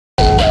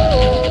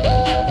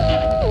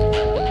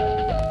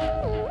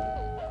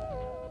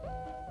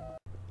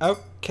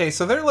Okay,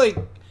 so they're like,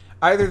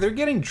 either they're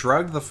getting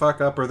drugged the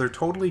fuck up, or they're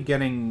totally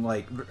getting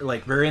like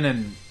they're in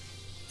a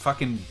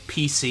fucking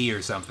PC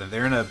or something.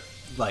 They're in a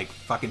like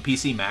fucking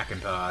PC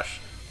Macintosh.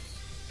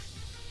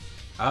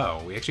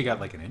 Oh, we actually got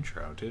like an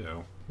intro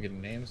too. We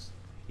getting names?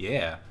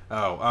 Yeah.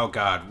 Oh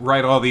god.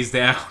 Write all these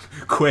down.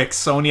 Quick.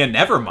 Sonia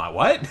Nevermind.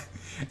 What?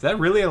 Is that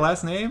really a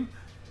last name?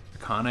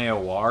 Kane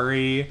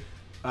Owari.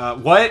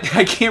 What?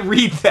 I can't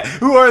read that.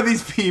 Who are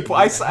these people?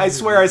 I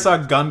swear I saw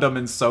Gundam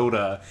and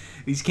Soda.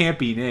 These can't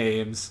be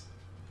names.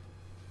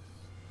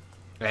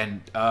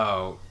 And,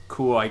 oh,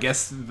 cool. I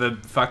guess the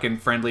fucking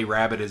friendly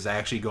rabbit is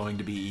actually going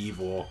to be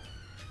evil.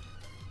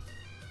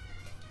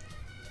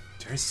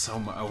 There's so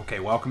much. Okay,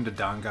 welcome to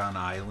Dangan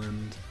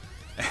Island.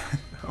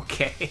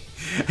 Okay.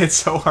 It's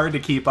so hard to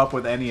keep up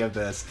with any of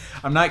this.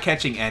 I'm not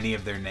catching any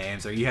of their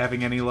names. Are you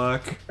having any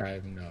luck? I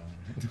have no.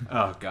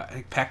 Oh,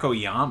 God.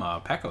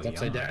 Pekoyama. Pekoyama.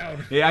 Upside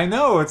down. Yeah, I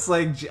know. It's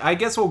like, I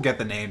guess we'll get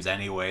the names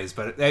anyways,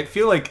 but I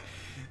feel like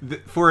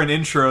for an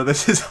intro,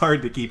 this is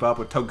hard to keep up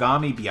with.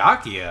 Togami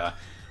Byakuya.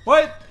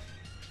 What?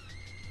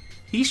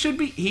 He should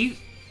be...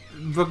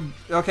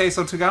 Okay,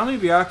 so Togami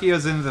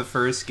Byakuya's in the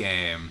first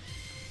game.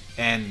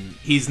 And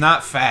he's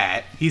not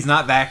fat. He's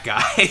not that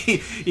guy.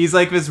 He's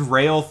like this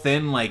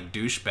rail-thin, like,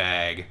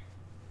 douchebag.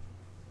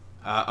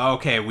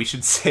 Okay, we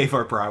should save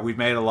our We've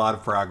made a lot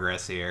of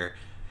progress here.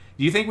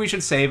 Do you think we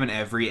should save in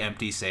every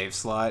empty save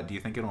slot? Do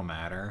you think it'll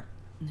matter?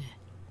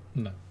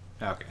 No.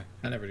 Okay.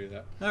 I never do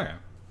that. Okay.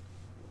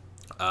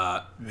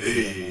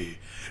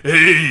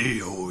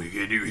 Hey, oh,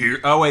 can you hear?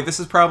 Oh, wait, this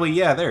is probably,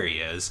 yeah, there he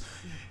is.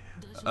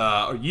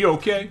 Are you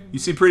okay? You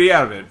seem pretty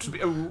out of it.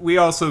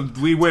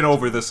 We went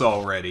over this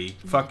already.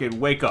 Fucking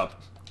wake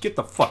up. Get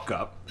the fuck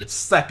up.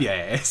 Slap your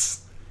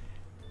ass.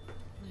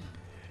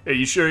 Hey,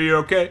 you sure you're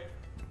okay?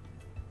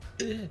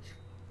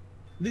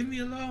 Leave me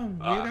alone,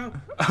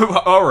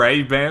 weirdo.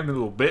 Alright, man, a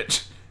little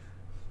bitch.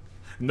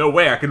 No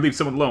way I can leave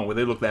someone alone when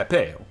they look that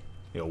pale.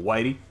 You know,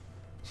 whitey.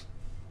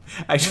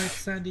 White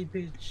sandy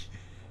beach.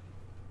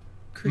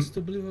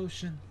 Crystal blue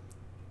ocean.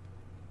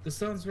 The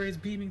sun's rays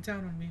beaming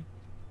down on me.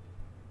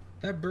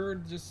 That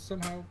bird just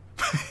somehow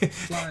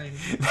flying.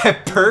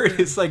 That bird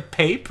is like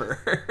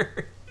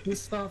paper.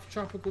 This soft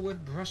tropical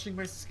wind brushing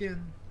my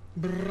skin.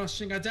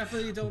 Brushing. I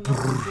definitely don't know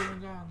what's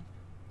going on.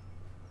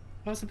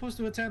 I was supposed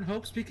to attend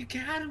Hope Speak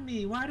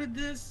Academy. Why did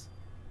this?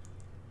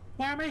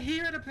 Why am I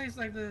here at a place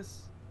like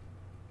this?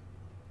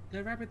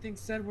 The rabbit thing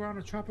said we're on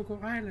a tropical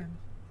island.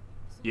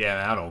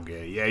 Yeah, I don't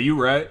get it. Yeah,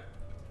 you right.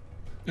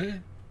 I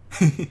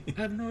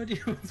have no idea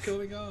what's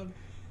going on.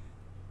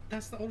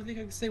 That's the only thing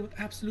I can say with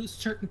absolute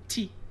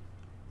certainty.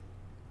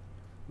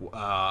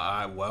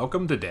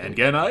 Welcome to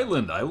Dangan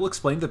Island. I will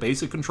explain the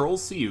basic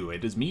controls to you.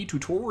 It is me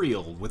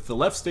tutorial. With the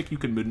left stick, you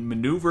can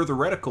maneuver the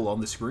reticle on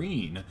the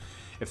screen.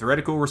 If the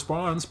reticle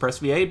responds, press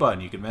the A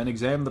button. You can then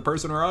examine the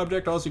person or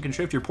object. Also, you can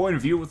shift your point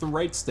of view with the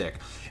right stick.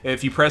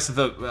 If you press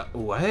the...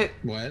 what?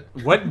 What?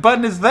 What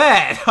button is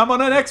that? I'm on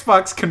an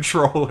Xbox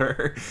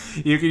controller.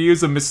 You can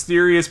use a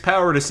mysterious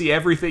power to see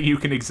everything you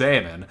can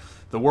examine.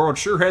 The world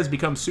sure has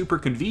become super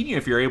convenient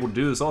if you're able to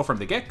do this all from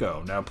the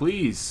get-go. Now,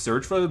 please,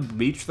 search for the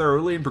beach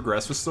thoroughly and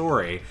progress the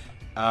story.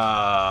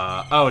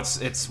 Oh,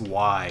 it's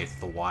Y. It's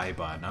the Y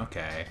button.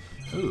 Okay.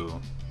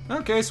 Ooh.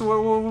 Okay,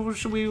 so what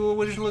should we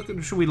look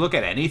at? Should we look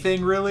at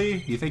anything,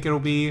 really? You think it'll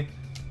be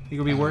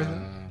worth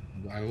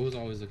it? I was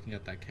always looking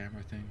at that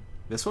camera thing.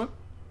 This one?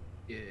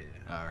 Yeah.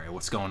 Alright,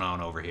 what's going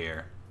on over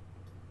here?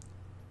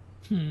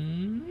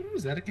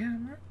 Is that a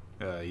camera?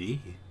 Yeah.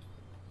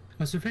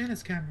 A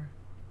surveillance camera.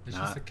 It's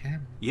just a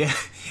camera. Yeah,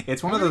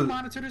 it's one of those...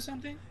 monitored or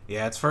something?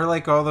 Yeah, it's for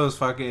like all those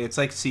fucking... It's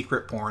like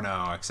secret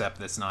porno,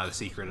 except it's not a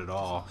secret at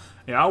all.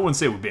 Yeah, I wouldn't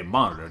say we're being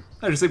monitored.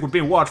 I just think we're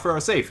being watched for our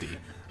safety.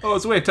 Oh,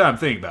 it's a way of time to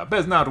think about.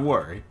 Best not to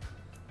worry.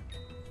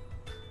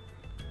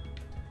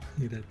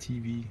 Look at that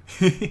TV.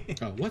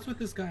 Oh, what's with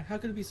this guy? How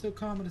could he be so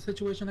calm in a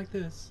situation like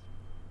this?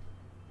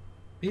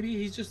 Maybe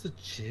he's just a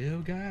chill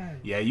guy.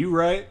 Yeah, you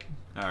right?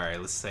 Alright,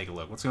 let's take a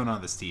look. What's going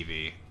on this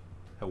TV?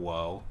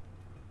 Hello?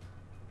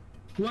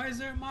 Why is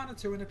there a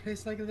monitor in a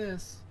place like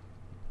this?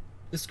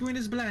 The screen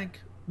is blank.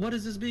 What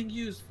is this being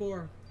used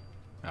for?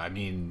 I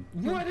mean...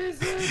 What is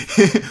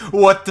it?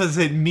 What does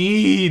it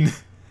mean?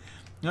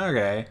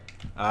 Okay.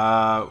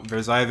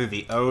 There's either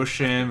the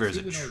ocean, there's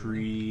a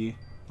tree...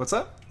 What's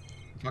up?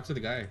 Talk to the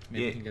guy.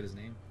 Maybe we can get his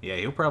name. Yeah,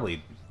 he'll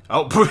probably...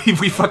 Oh,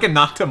 we fucking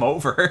knocked him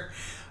over.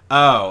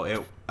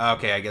 Oh,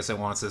 okay, I guess it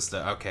wants us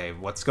to... Okay,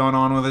 what's going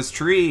on with this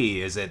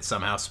tree? Is it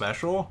somehow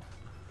special?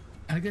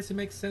 I guess it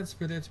makes sense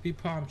for there to be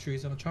palm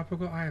trees on a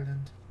tropical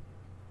island.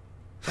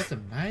 That's a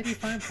mighty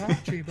fine palm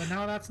tree, but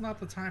now that's not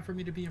the time for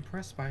me to be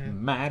impressed by it.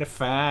 Mighty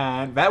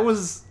fine. That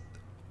was...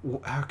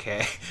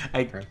 Okay.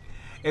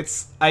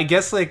 I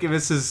guess, like,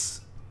 this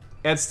is...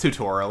 It's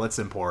tutorial, it's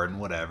important,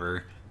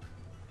 whatever.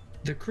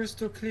 The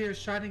crystal clear,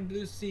 shining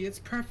blue sea, it's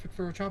perfect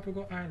for a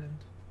tropical island.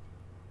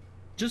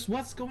 Just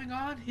what's going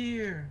on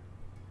here?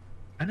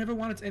 I never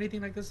wanted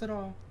anything like this at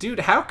all.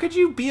 Dude, how could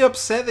you be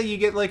upset that you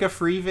get, like, a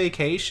free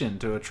vacation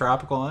to a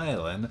tropical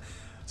island?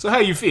 So how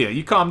you feel?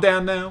 You calm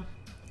down now?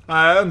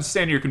 I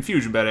understand your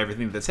confusion about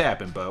everything that's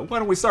happened, but why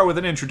don't we start with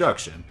an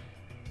introduction?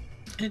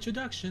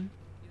 Introduction?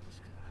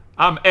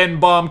 I'm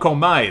N-Bomb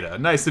Komaeda.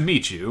 Nice to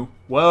meet you.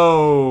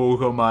 Whoa,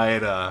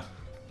 Komaeda.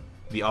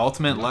 The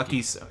ultimate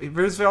lucky...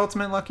 Where's the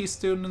ultimate lucky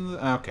student in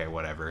the... Okay,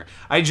 whatever.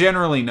 I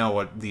generally know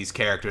what these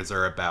characters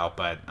are about,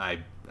 but I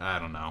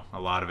don't know.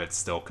 A lot of it's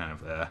still kind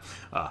of...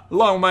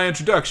 along with my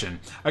introduction,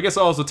 I guess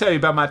I'll also tell you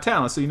about my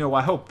talent so you know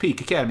why Hope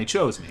Peak Academy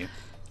chose me.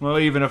 Well,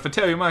 even if I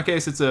tell you in my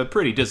case, it's a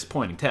pretty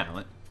disappointing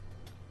talent.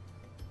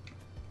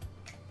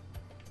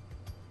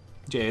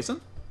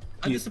 Jason?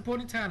 A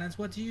disappointing talent?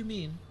 What do you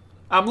mean?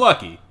 I'm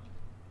lucky.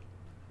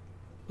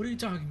 What are you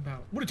talking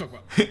about? What are you talking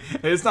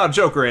about? It's not a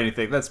joke or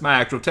anything. That's my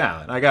actual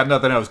talent. I got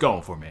nothing else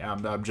going for me.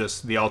 I'm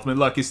just the ultimate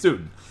lucky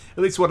student. At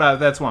least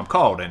that's what I'm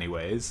called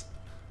anyways.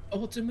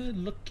 Ultimate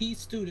lucky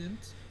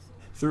student?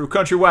 Through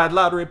countrywide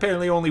lottery,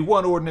 apparently only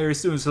one ordinary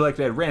student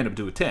selected at random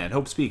to attend.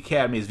 Hope Peak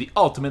Academy is the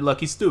ultimate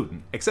lucky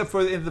student. Except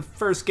for in the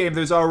first game,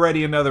 there's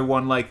already another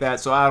one like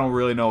that, so I don't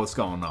really know what's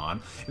going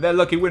on. And that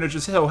lucky winner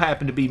just so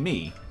happened to be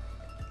me.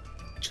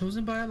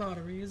 Chosen by a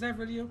lottery? Is that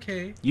really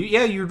okay?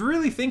 Yeah, you'd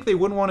really think they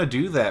wouldn't want to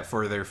do that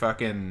for their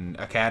fucking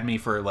academy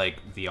for,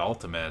 like, the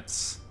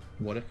ultimates.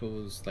 What if it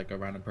was, like, a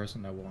random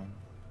person that won?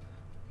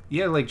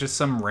 Yeah, like, just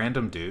some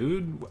random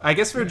dude? I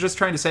guess we're just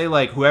trying to say,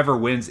 like, whoever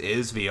wins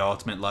is the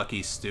ultimate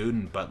lucky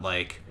student, but,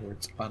 like... Or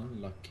it's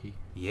unlucky.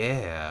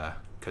 Yeah,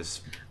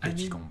 because they're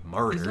just gonna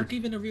murder. Is luck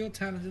even a real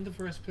talent in the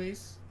first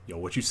place? Yo,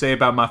 what you say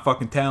about my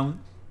fucking talent?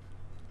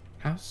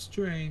 How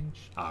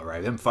strange.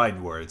 Alright, them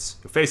fighting words.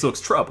 Your face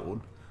looks troubled.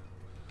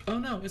 Oh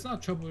no, it's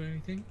not trouble or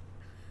anything.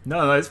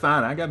 No, it's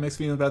fine. I got mixed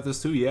feelings about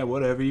this too. Yeah,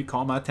 whatever. You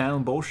call my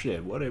talent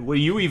bullshit. What do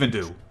you even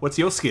do? What's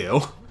your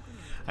skill?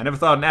 I never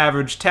thought an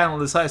average,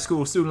 talentless high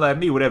school student like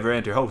me would ever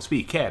enter Hope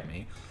Peak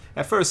Academy.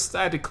 At first,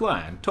 I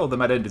declined, told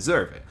them I didn't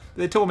deserve it.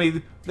 They told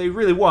me they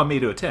really want me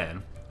to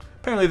attend.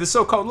 Apparently, the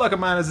so-called luck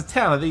of mine is a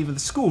talent that even the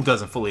school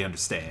doesn't fully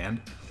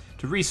understand.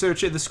 To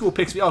research it, the school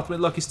picks the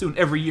ultimate lucky student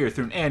every year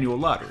through an annual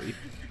lottery.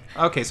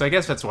 Okay, so I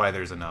guess that's why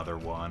there's another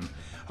one.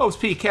 Hope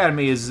Peak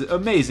Academy is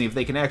amazing if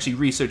they can actually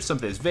research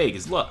something as vague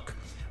as luck.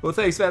 Well,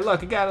 thanks to that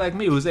luck, a guy like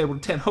me was able to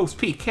attend Hope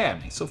Peak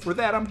Academy, so for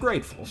that I'm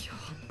grateful.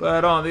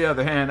 But on the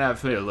other hand, I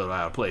feel a little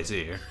out of place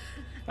here.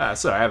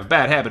 Sorry, I have a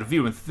bad habit of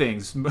viewing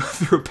things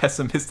through a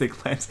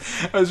pessimistic lens.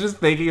 I was just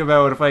thinking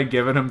about what if I had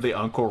given him the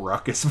Uncle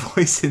Ruckus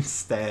voice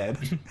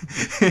instead.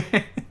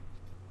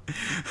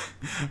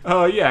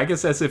 Oh, yeah, I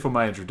guess that's it for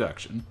my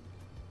introduction.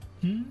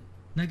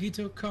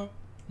 Nagito Ko...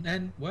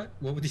 And what?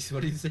 What did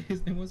he say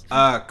his name was?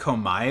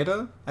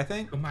 Komaeda, I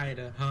think?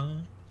 Komaeda, huh?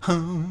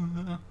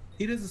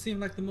 He doesn't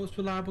seem like the most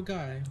reliable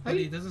guy, but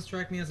he doesn't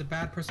strike me as a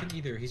bad person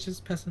either. He's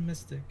just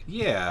pessimistic.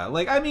 Yeah,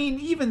 like, I mean,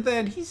 even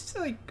then, he's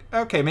like,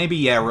 okay, maybe,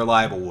 yeah,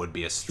 reliable would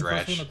be a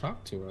stretch. He's to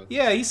talk to us.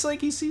 Yeah, he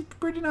seems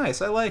pretty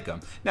nice. I like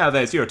him. Now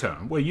that it's your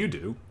turn. What do you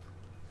do?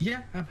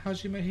 Yeah, I'm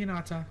Hajime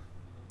Hinata.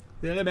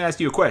 Then let me ask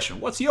you a question.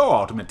 What's your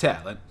ultimate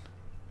talent?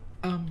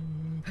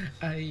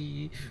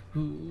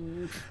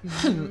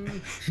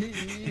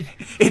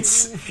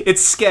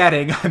 It's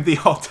scatting. I'm the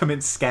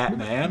ultimate scat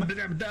man.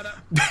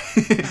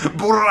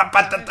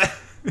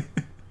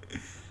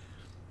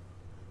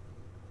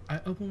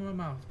 I opened my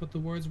mouth, but the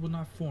words would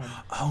not form.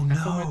 Oh no! I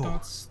felt my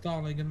thoughts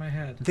stalling in my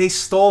head. They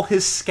stole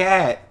his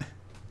scat,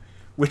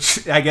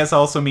 which I guess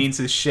also means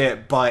his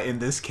shit, but in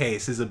this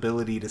case, his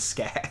ability to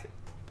scat.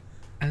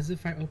 As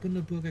if I opened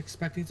a book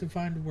expecting to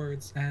find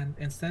words, and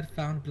instead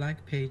found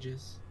blank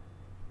pages.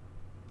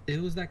 It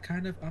was that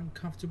kind of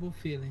uncomfortable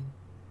feeling.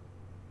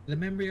 The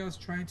memory I was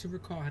trying to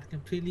recall had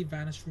completely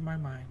vanished from my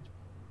mind.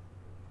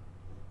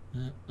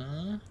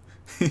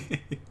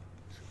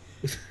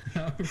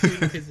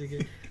 Realizing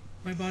it,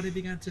 my body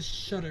began to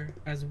shudder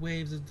as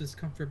waves of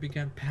discomfort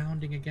began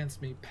pounding against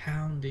me,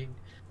 pounding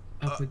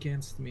up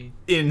against me.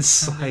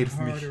 Inside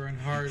me. Harder and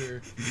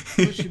harder,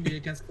 pushing me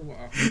against the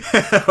wall.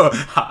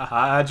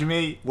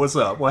 Hajime, what's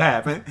up? What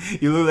happened?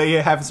 You look like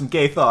you're having some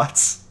gay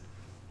thoughts.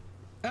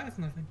 That's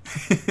nothing.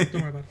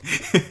 Don't worry about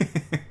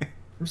it.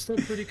 I'm still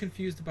pretty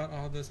confused about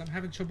all this. I'm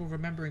having trouble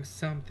remembering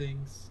some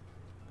things.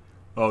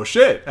 Oh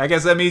shit, I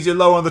guess that means you're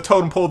lower on the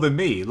totem pole than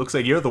me. Looks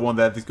like you're the one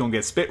that's gonna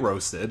get spit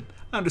roasted.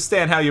 I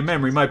understand how your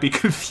memory might be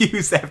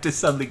confused after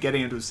suddenly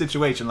getting into a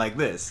situation like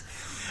this.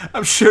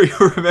 I'm sure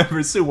you'll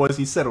remember soon once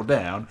you settle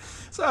down.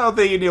 So I don't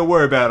think you need to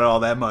worry about it all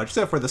that much,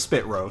 except for the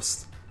spit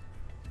roast.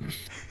 I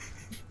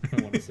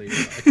don't want to say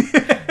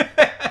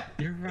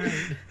you're right.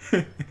 You're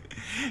right.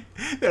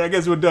 Then I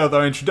guess we're done with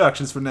our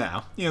introductions for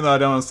now. Even though I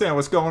don't understand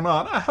what's going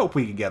on, I hope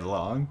we can get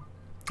along.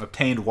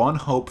 Obtained one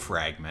hope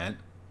fragment.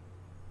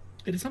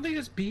 Did something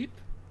just beep?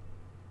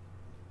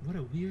 What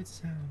a weird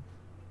sound.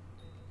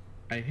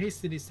 I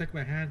hastily stuck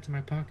my hand into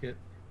my pocket.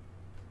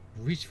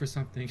 Reached for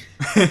something.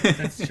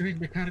 That strange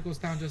mechanical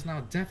sound just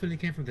now definitely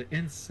came from the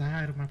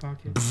inside of my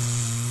pocket.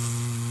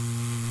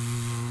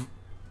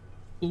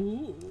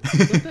 Ooh,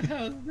 what the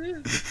hell is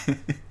this?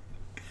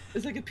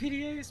 It's like a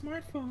PDA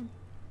smartphone.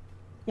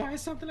 Why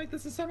is something like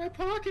this inside my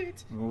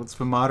pocket? Well, it's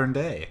for modern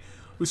day.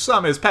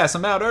 Usama was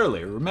passing them out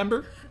earlier,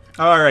 remember?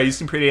 Alright, you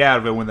seem pretty out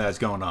of it when that's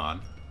going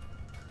on.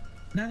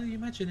 Now that you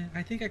mention it,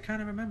 I think I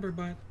kind of remember,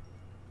 but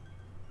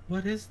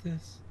what is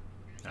this?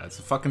 It's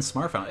a fucking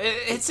smartphone.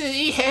 It's an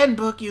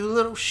e-handbook, you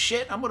little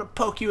shit. I'm gonna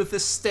poke you with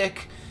this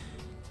stick.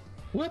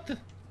 What the?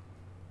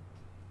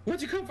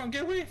 Where'd you come from?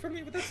 Get away from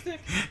me with that stick!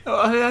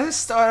 Oh, I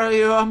startled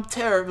you. I'm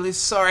terribly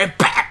sorry.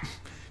 Bam!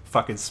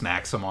 Fucking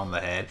smacks him on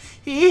the head.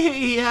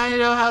 I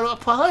know how to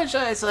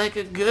apologize like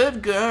a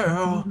good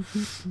girl.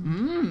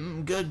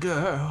 Good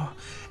girl.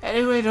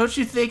 Anyway, don't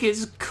you think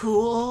it's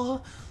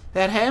cool?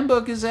 That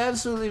handbook is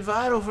absolutely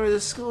vital for the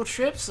school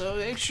trip, so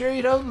make sure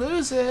you don't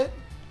lose it.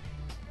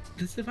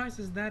 This device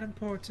is that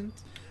important.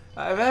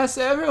 I've asked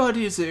everyone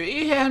to use their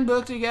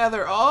e-handbook to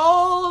gather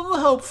all of the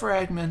hope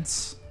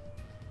fragments.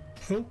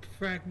 Hope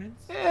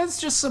fragments? It's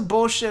just some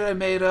bullshit I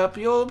made up.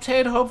 You'll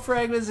obtain hope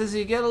fragments as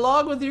you get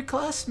along with your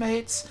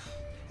classmates.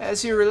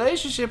 As your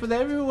relationship with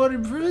everyone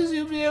improves,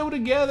 you'll be able to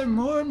gather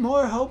more and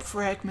more hope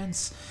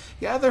fragments.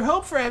 Gather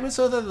hope fragments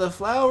so that the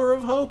flower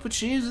of hope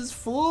achieves its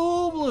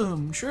full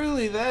bloom.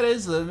 Truly, that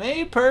is the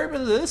main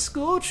purpose of this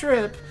school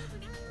trip.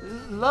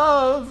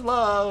 Love,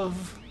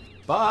 love.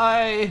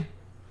 Bye.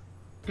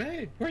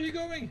 Hey, where are you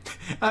going?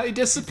 I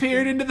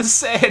disappeared into the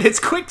sand. It's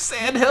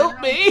quicksand.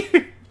 Help me.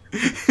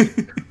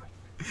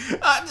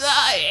 I'm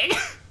dying.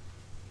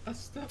 A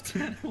stuffed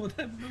animal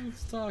that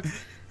moves, talks,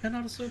 and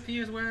also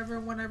appears wherever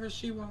and whenever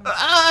she wants.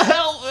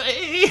 Help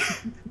me.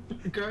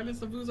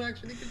 Regardless of who's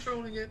actually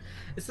controlling it,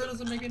 it still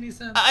doesn't make any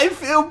sense. I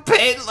feel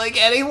pain like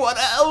anyone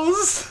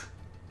else.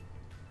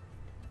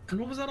 And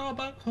what was that all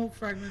about? Hope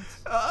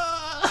fragments.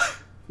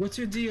 What's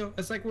your deal?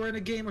 It's like we're in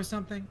a game or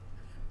something.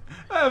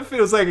 It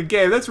feels like a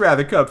game. That's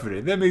rather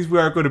comforting. That means we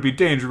aren't going to be in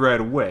danger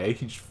right away.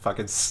 He just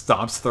fucking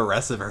stomps the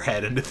rest of her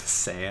head into the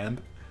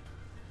sand.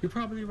 You're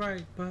probably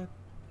right, but...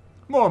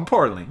 More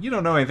importantly, you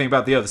don't know anything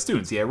about the other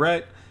students yet,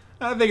 right?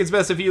 I think it's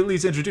best if you at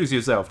least introduce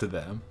yourself to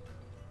them.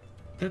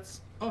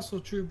 That's also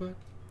true, but...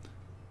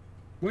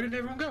 Where did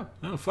everyone go?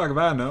 Oh, fuck if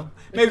I know.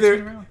 Maybe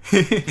they're...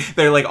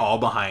 they're like all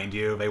behind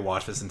you. They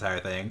watch this entire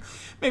thing.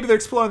 Maybe they're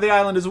exploring the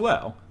island as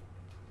well.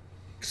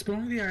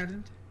 Exploring the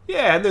island?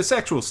 Yeah, and the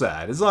sexual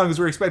side. As long as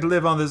we're expected to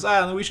live on this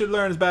island, we should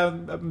learn about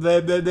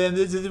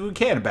we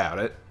can about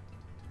it.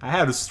 I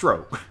had a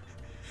stroke.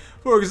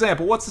 For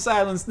example, what's this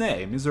island's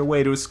name? Is there a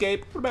way to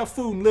escape? What about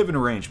food and living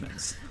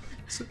arrangements?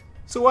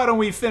 So why don't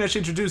we finish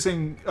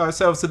introducing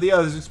ourselves to the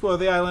others and explore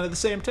the island at the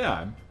same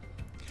time?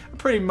 I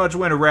pretty much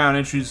went around and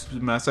introduced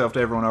myself to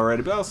everyone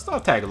already, but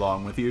I'll tag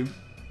along with you.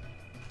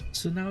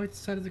 So now he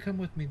decided to come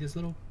with me, this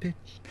little bitch.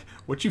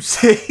 What you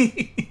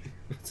say?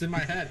 It's in my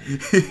head.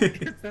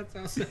 That's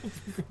how simple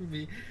for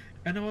me.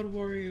 I know I'd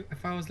worry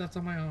if I was left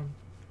on my own.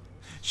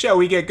 Shall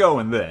we get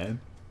going then?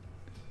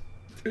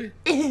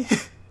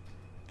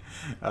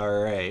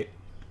 Alright.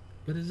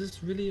 But is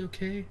this really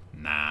okay?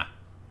 Nah.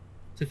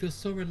 To feel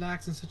so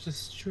relaxed in such a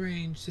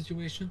strange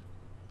situation?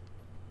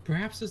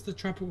 Perhaps it's the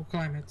tropical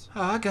climate.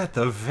 I got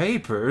the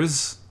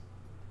vapors.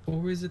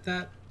 Or is it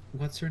that,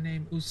 what's her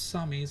name,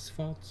 Usami's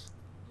fault?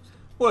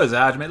 What is it,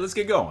 Hajime? Let's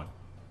get going.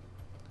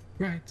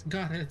 Right,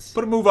 got it.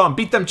 Put a move on,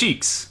 beat them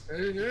cheeks.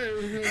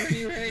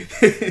 Anyway,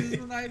 this is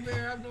a nightmare.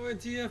 I have no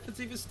idea if it's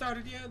even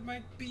started yet.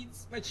 My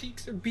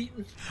cheeks are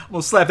beaten.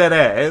 We'll slap that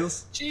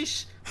ass.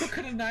 Sheesh, what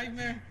kind of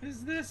nightmare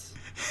is this?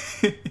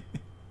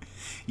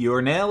 You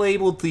are now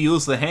able to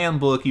use the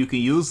handbook. You can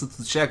use it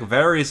to check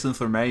various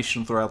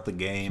information throughout the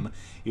game.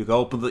 You can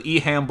open the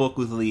e-handbook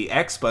with the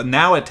X button.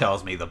 Now it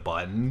tells me the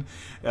button.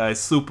 It's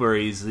super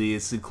easy.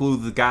 It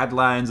includes the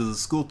guidelines of the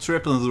school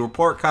trip and the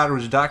report card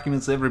which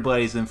documents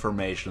everybody's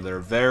information. There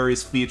are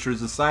various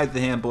features inside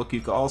the handbook.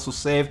 You can also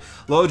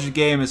save, load your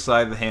game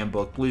inside the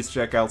handbook. Please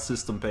check out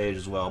system page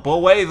as well. But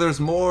wait, there's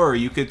more.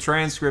 You can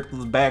transcript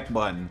with the back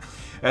button.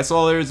 That's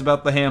all there is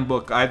about the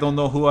handbook. I don't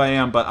know who I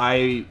am, but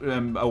I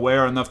am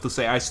aware enough to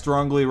say I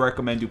strongly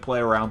recommend you play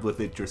around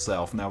with it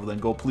yourself. Now then,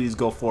 please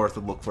go forth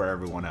and look for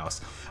everyone else.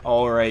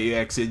 Alright, you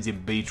exit the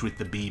beach with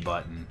the B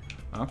button.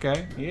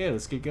 Okay, yeah,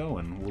 let's get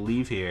going. We'll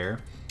leave here.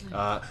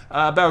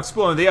 About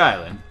exploring the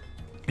island.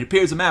 It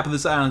appears a map of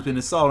this island has been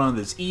installed on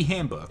this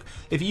e-handbook.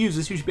 If you use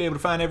this, you should be able to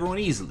find everyone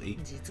easily.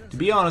 To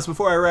be honest,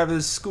 before I arrived at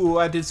this school,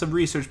 I did some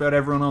research about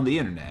everyone on the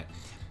internet.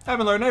 I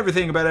haven't learned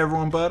everything about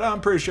everyone, but I'm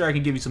pretty sure I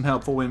can give you some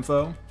helpful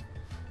info.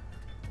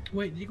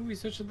 Wait, you can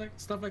research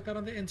stuff like that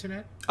on the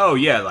internet? Oh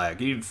yeah, like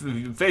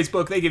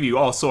Facebook, they give you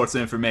all sorts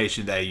of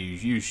information that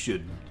you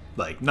should,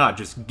 like, not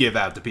just give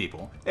out to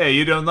people. Hey,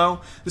 you don't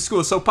know? The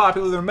school is so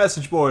popular there are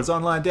message boards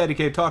online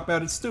dedicated to talk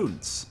about its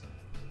students.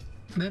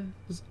 Then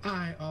was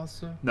I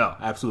also? No,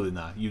 absolutely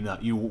not.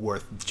 You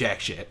worth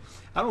jack shit.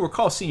 I don't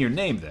recall seeing your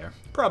name there.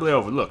 Probably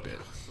overlooked it.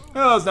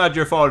 Well, it's not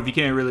your fault if you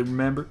can't really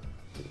remember.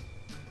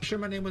 Sure,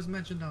 my name was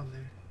mentioned on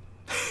there.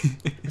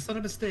 It's not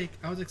a mistake.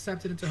 I was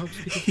accepted into Hope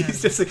Speak Academy.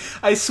 He's just like,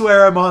 I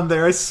swear I'm on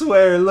there. I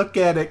swear. Look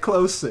at it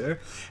closer.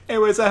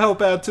 Anyways, I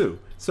help out too.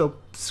 So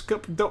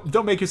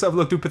don't make yourself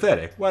look too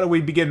pathetic. Why don't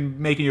we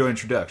begin making your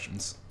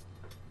introductions?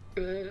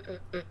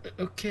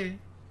 Okay.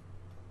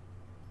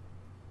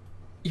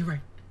 You're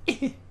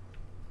right.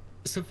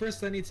 So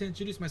first, I need to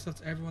introduce myself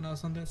to everyone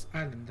else on this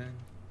island. Then.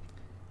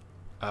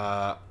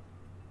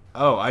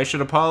 Oh, I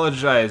should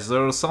apologize.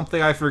 There was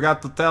something I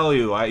forgot to tell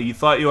you. You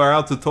thought you were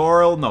out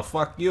tutorial? No,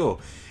 fuck you.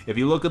 If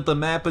you look at the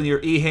map in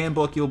your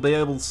e-handbook, you'll be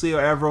able to see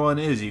where everyone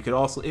is. You can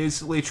also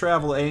instantly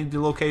travel to any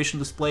location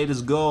displayed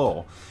as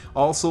goal.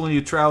 Also, when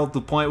you travel to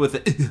the point with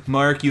the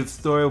mark your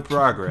tutorial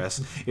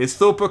progress. It's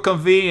super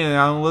convenient,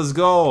 and let's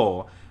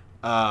go.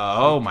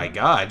 Oh my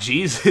god,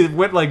 jeez, it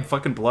went like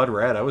fucking blood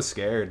red. I was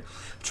scared.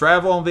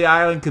 Travel on the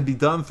island can be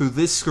done through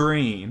this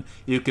screen.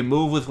 You can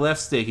move with left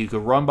stick. You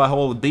can run by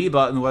holding the B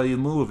button while you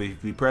move.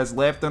 If you press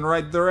left and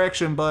right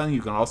direction button,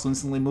 you can also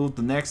instantly move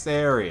to the next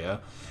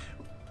area.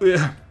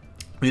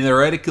 When the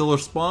reticular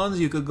spawns,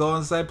 you could go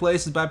inside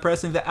places by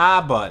pressing the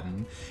A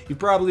button. You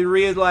probably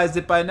realized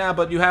it by now,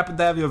 but you happen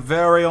to have your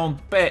very own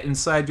pet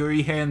inside your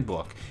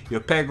e-handbook. Your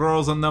pet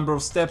grows on the number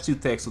of steps you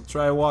take, so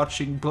try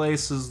watching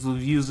places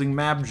using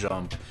map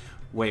jump.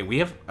 Wait, we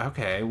have...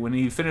 Okay, when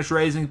you finish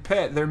raising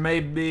pet, there may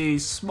be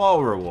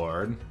small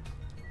reward.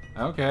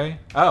 Okay.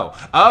 Oh.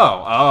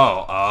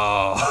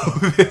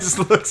 This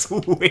looks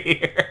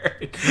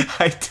weird.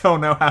 I don't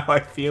know how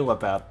I feel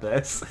about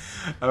this.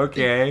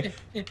 Okay.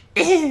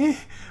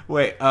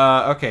 Wait,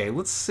 okay,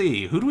 let's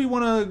see. Who do we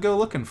want to go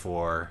looking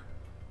for?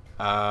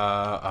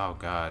 Oh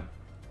god.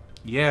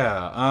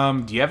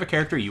 Yeah, do you have a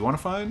character you want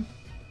to find?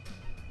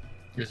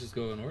 Let's just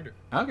go in order.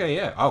 Okay,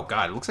 yeah. Oh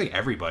god, it looks like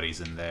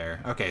everybody's in there.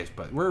 Okay,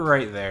 but we're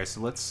right there,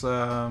 so let's,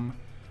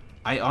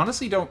 I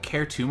honestly don't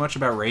care too much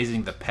about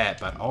raising the pet,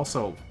 but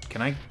also,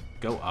 can I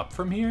go up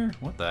from here?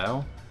 What the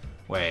hell?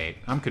 Wait,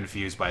 I'm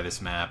confused by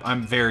this map.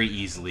 I'm very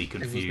easily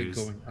confused. It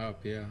was going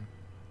up,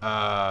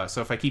 yeah.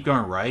 So if I keep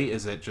going right,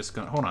 is it just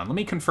going... Hold on, let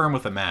me confirm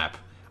with the map.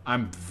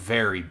 I'm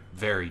very,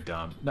 very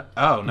dumb. No,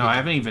 oh, no, I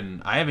haven't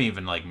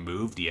even, like,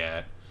 moved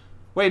yet.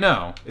 Wait,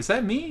 no. Is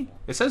that me?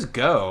 It says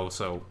go,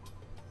 so...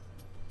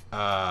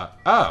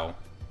 oh.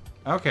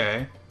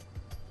 Okay.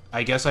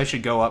 I guess I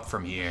should go up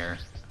from here.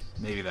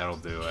 Maybe that'll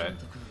do it.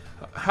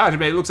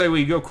 Hajime, it looks like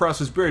we go across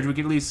this bridge. We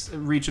can at least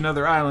reach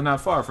another island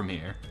not far from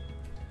here.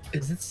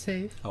 Is it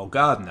safe? Oh,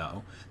 God,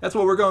 no. That's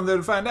what we're going there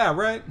to find out,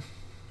 right?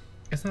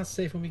 It's not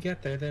safe when we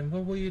get there, then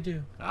what will you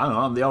do? I don't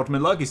know, I'm the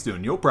ultimate lucky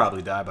student. You'll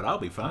probably die, but I'll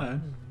be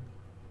fine.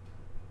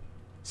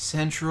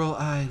 Central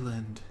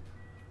Island.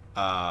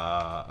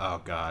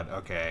 Oh god,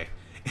 okay.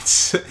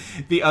 It's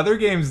the other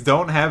games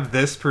don't have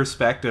this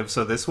perspective,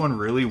 so this one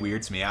really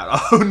weirds me out.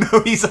 Oh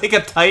no, he's like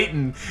a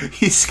Titan.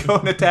 He's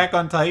going Attack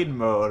on Titan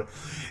mode.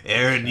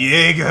 Eren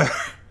Yeager.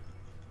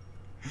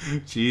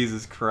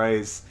 Jesus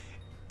Christ.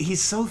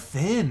 He's so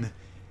thin.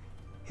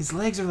 His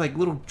legs are like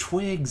little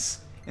twigs.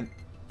 And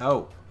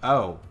oh,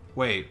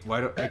 wait,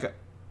 why do I got...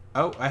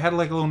 Oh, I had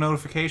like a little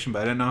notification, but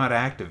I didn't know how to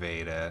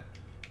activate it.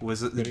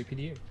 Was it...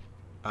 PDA.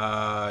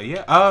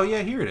 Yeah. Oh,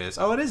 yeah, here it is.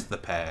 Oh, it is the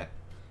pet.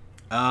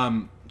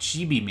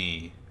 Chibi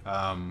me.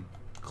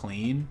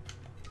 Clean.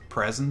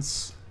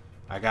 Presents.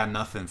 I got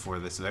nothing for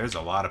this. There's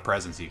a lot of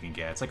presents you can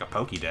get. It's like a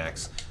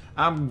Pokédex.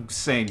 I'm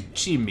saying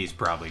Chibi me's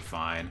probably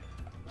fine.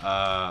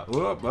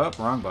 Whoop,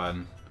 wrong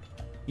button.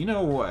 You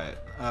know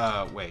what?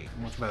 Wait,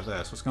 what about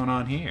this? What's going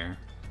on here?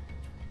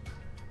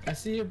 I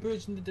see a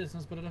bridge in the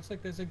distance, but it looks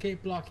like there's a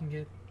gate blocking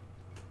it.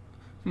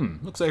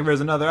 Looks like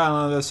there's another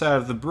island on the other side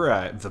of the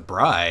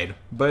bride.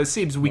 But it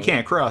seems we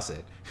can't cross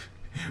it.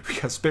 We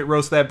gotta spit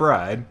roast that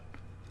bride.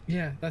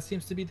 Yeah, that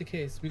seems to be the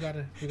case. We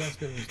gotta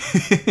spit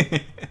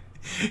roast.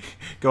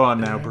 Go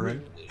on now,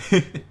 bride.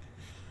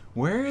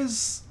 Where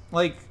is,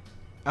 like...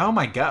 Oh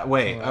my god,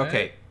 wait, what?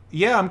 Okay.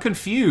 Yeah, I'm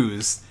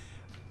confused.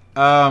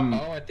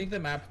 Oh, I think the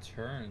map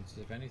turns,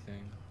 if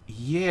anything.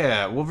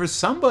 Yeah, well, there's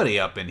somebody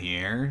up in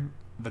here.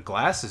 The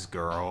glasses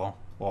girl.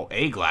 Well,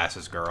 a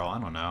glasses girl, I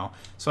don't know.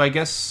 So I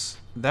guess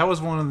that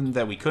was one of them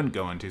that we couldn't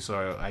go into,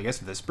 so I guess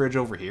this bridge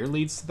over here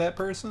leads to that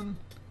person?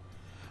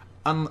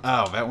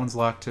 Oh, that one's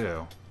locked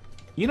too.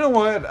 You know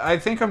what? I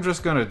think I'm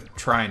just gonna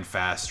try and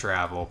fast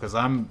travel, because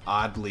I'm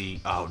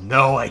oddly... Oh,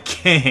 no, I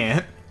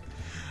can't!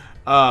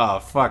 Oh,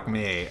 fuck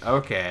me.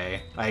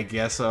 Okay. I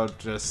guess I'll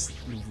just...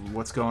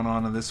 What's going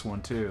on in this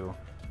one, too?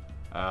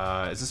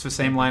 Is this the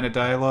same line of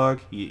dialogue?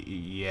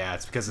 Yeah,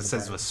 it's because it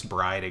says the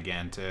bride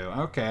again, too.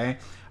 Okay.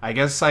 I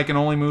guess I can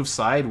only move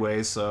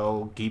sideways,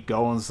 so keep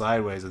going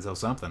sideways until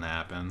something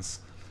happens.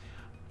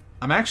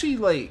 I'm actually,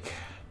 like...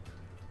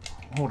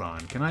 Hold on.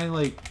 Can I,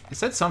 like... It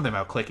said something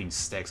about clicking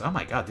sticks. Oh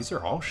my god, these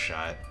are all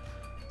shut.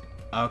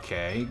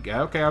 Okay,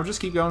 I'll just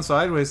keep going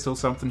sideways till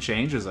something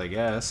changes, I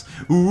guess.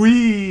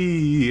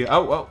 Whee!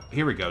 Oh,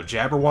 here we go.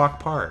 Jabberwock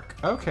Park.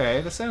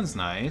 Okay, that sounds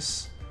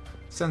nice.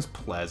 Sounds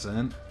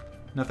pleasant.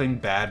 Nothing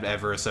bad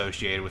ever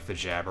associated with the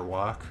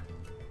Jabberwock.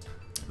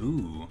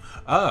 Ooh.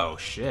 Oh,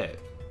 shit.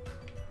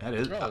 That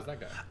is... Oh,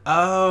 that guy.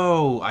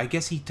 Oh, I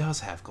guess he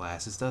does have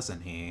glasses,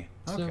 doesn't he?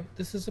 Okay. So,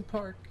 this is a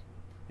park.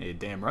 Yeah,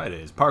 damn right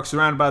it is. Park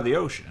surrounded by the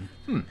ocean.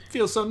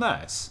 Feels so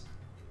nice.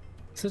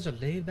 Such a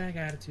laid-back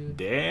attitude.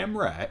 Damn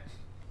right.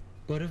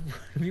 But if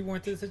we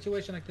weren't in a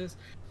situation like this,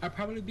 I'd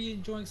probably be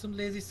enjoying some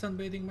lazy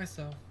sunbathing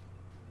myself.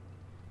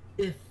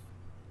 If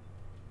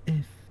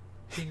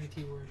being the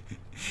key word.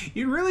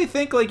 You'd really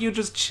think, like, you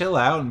just chill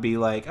out and be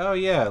like, oh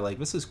yeah, like,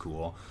 this is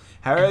cool.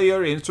 How are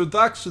your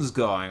introductions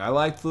going? I'd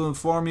like to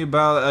inform you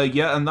about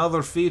yet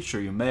another feature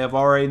you may have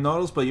already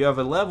noticed, but you have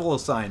a level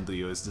assigned to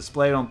you. It's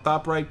displayed on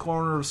top right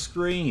corner of the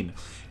screen.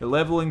 Your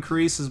level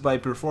increases by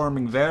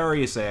performing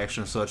various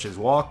actions such as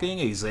walking,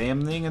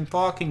 examining, and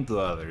talking to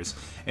others.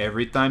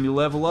 Every time you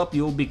level up,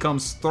 you'll become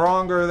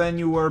stronger than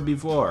you were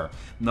before.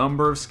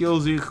 Number of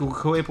skills you can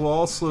equip will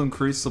also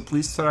increase, so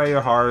please try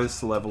your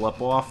hardest to level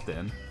up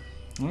often.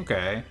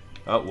 Okay.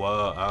 Oh,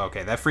 whoa. Oh,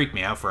 okay, that freaked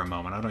me out for a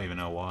moment. I don't even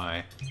know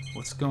why.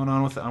 What's going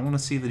on with it? I want to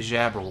see the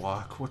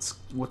Jabberwock.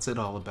 What's it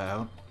all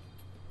about?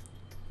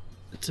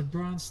 It's a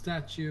bronze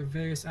statue of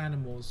various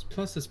animals.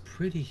 Plus, it's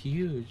pretty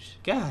huge.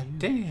 God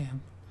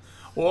damn.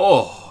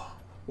 Whoa.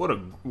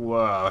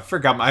 Whoa. I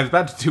forgot. I was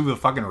about to do the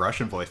fucking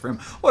Russian voice for him.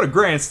 What a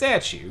grand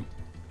statue.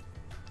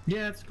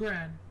 Yeah, it's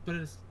grand, but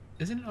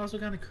isn't it also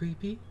kind of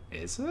creepy?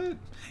 Is it?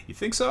 You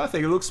think so? I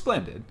think it looks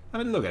splendid. I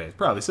mean, look at it. It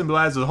probably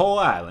symbolizes the whole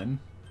island.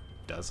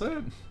 Does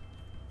it?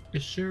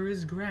 It sure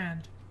is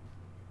grand.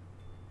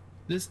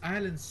 This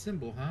island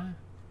symbol, huh?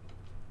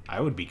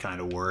 I would be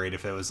kind of worried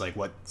if it was like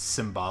what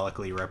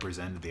symbolically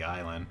represented the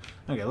island.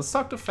 Okay, let's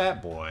talk to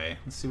Fat Boy.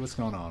 Let's see what's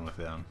going on with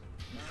him.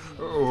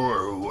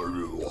 What do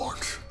you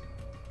want?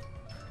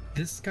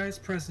 This guy's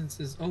presence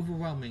is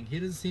overwhelming. He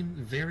doesn't seem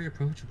very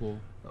approachable.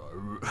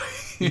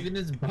 Even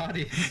his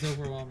body is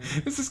overwhelming.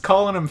 This is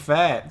calling him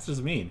fat. This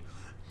is mean.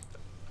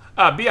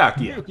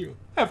 Byakuya.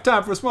 Have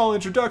time for a small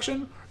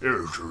introduction?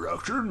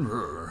 Introduction?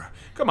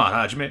 Come on,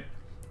 Hajime.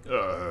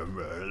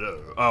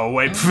 Oh,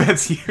 wait,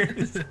 that's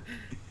yours.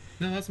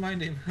 No, that's my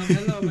name.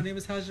 Hello, my name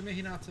is Hajime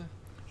Hinata.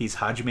 He's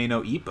Hajime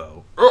no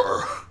Ippo.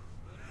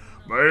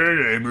 My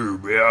name is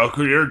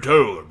Byakuya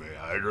Told me.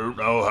 I don't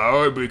know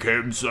how I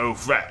became so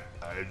fat.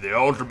 I'm the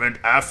ultimate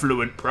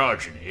affluent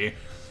progeny.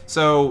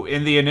 So,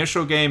 in the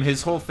initial game,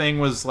 his whole thing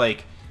was,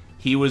 like,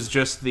 he was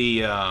just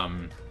the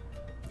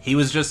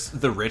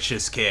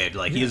richest kid.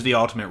 Like, he was the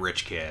ultimate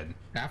rich kid.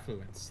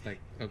 Affluence. Like,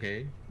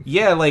 okay.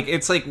 Yeah, like,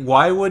 it's like,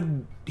 why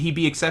would he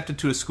be accepted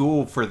to a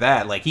school for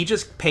that? Like, he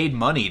just paid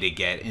money to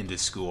get into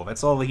school.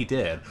 That's all he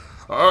did.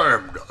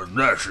 I'm done.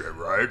 That's it,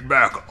 right?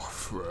 Back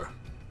off.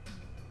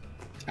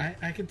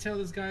 I can tell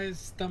this guy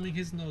is thumbing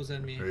his nose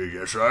at me.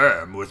 Yes,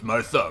 I am, with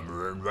my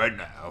thumb right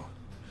now.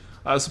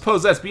 I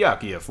suppose that's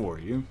Byakuya for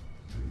you.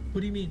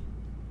 What do you mean?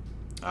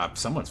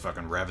 Someone's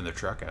fucking revving the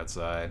truck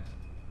outside.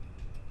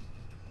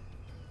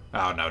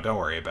 Oh, no, don't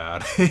worry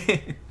about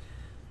it.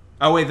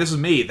 Oh, wait, this is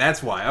me.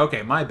 That's why.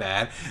 Okay, my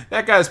bad.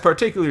 That guy's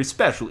particularly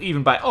special,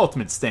 even by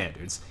ultimate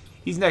standards.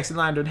 He's next in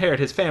line to inherit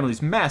his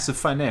family's massive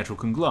financial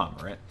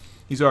conglomerate.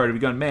 He's already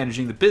begun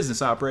managing the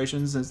business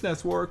operations, and his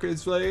network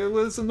is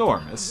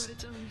enormous.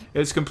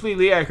 It's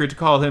completely accurate to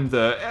call him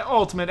the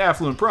ultimate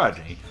affluent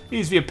progeny.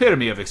 He's the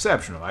epitome of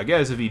exceptional, I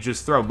guess, if he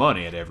just throw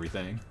money at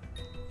everything.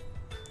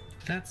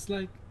 That's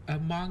like a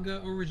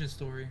manga origin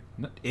story.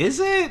 Is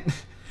it?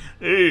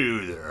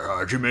 Hey there,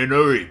 Hajime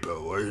no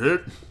Ippo, was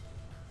it?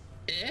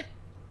 Eh?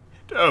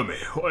 Tell me,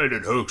 why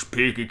did Hook's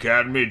Peak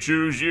Academy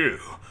choose you?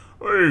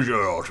 What is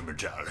your ultimate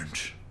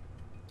talent?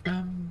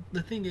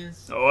 The thing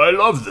is... Oh, I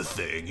love the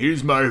Thing.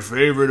 He's my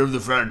favorite of the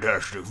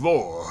Fantastic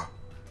Four.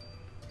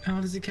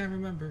 How does he can't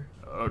remember?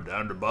 Oh,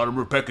 down to bottom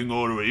of pecking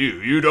order with you.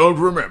 You don't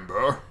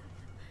remember?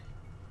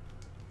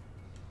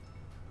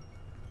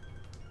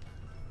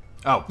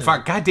 Oh,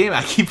 fuck, goddamn,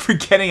 I keep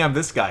forgetting I'm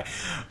this guy.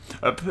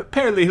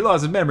 Apparently he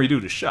lost his memory due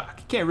to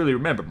shock. He can't really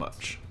remember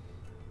much.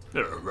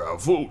 How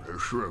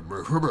foolish.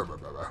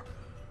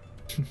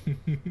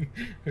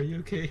 Are you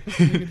okay?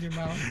 Open your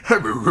mouth. Your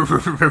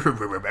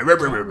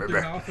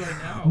mouth right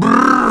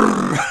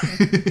now.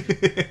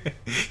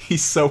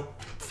 He's so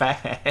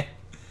fat.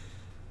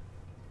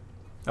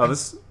 Oh,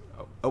 this...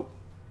 Oh.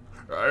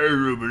 I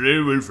do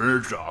believe we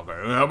finished talking.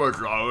 How much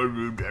longer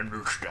do you intend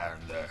to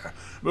stand there?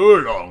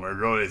 Move along. That's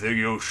the only thing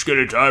you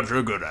skinny types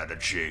are good at,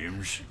 it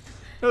seems.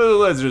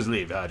 Let's just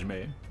leave,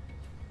 Hajime.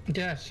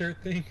 Yeah, sure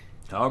thing.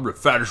 I'm the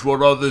fattest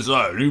one on this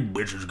island. You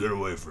bitches get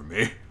away from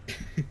me.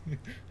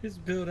 His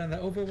build and the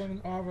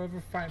overwhelming aura of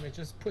refinement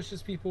just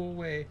pushes people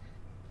away.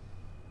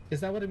 Is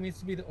that what it means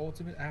to be the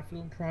ultimate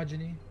affluent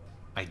progeny?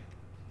 I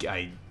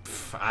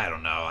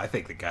don't know. I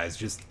think the guy's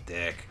just a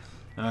dick.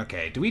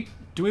 Okay, do we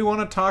want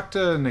to talk to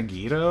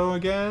Nagito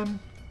again?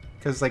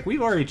 Because, like,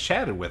 we've already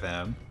chatted with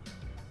him.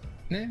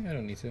 Nah, I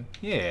don't need to.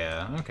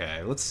 Yeah,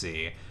 okay, let's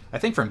see. I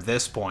think from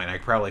this point, I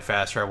could probably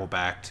fast travel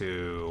back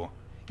to...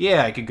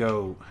 Yeah, I could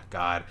go...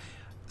 God.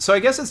 So I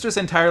guess it's just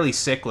entirely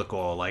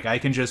cyclical. Like, I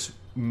can just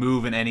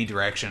move in any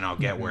direction, I'll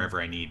get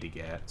wherever I need to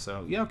get.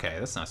 So, yeah, okay,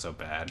 that's not so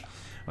bad.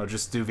 I'll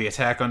just do the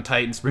Attack on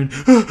Titan sprint.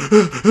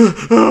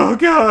 Oh,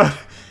 God!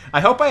 I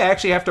hope I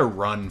actually have to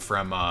run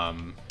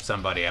from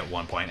somebody at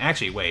one point.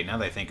 Actually, wait, now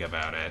that I think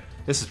about it,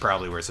 this is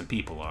probably where some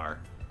people are.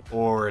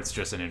 Or it's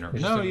just an inner...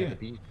 No, yeah.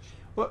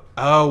 What?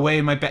 Oh,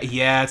 wait,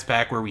 yeah, it's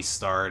back where we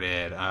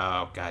started.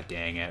 Oh, god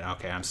dang it.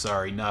 Okay, I'm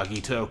sorry,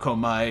 Nagito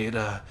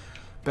Komaeda.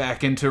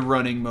 Back into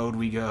running mode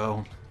we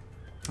go.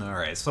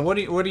 Alright, so what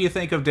do you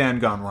think of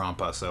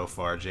Danganronpa so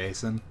far,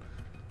 Jason?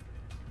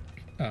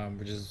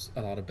 Which is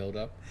a lot of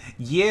build-up.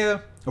 Yeah,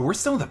 we're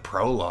still in the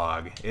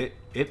prologue.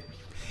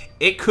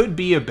 it could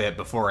be a bit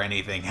before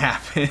anything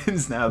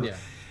happens now. Yeah.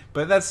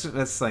 But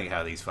that's like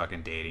how these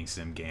fucking dating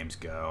sim games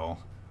go.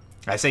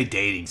 I say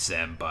dating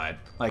sim, but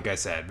like I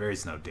said,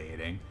 there's no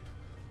dating.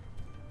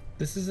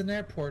 This is an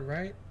airport,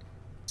 right?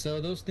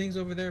 So those things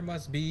over there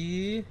must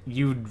be...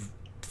 You'd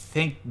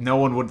think no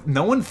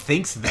one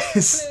thinks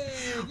this.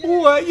 Yay!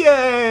 What?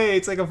 Yay!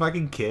 It's like a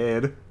fucking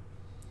kid.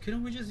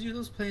 Couldn't we just use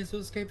those planes to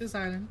escape this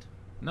island?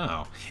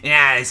 No.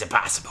 Nah, it's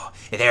impossible.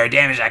 If they are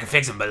damaged, I can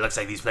fix them, but it looks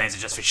like these planes are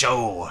just for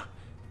show.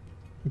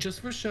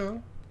 Just for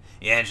show.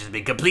 Yeah, it's just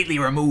been completely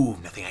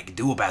removed. Nothing I can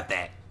do about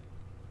that.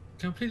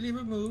 Completely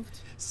removed.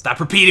 Stop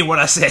repeating what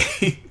I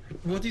say.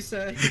 What'd you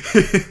say?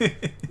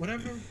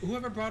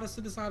 Whoever brought us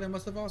to this island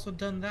must have also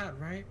done that,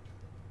 right?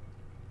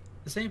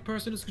 The same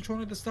person who's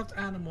controlling the stuffed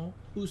animal,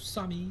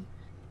 Usami.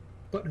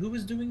 But who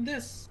is doing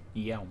this?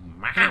 Yeah.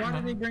 And why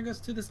did they bring us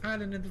to this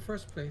island in the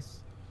first place?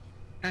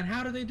 And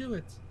how do they do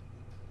it?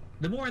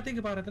 The more I think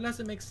about it, the less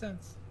it makes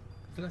sense.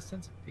 The less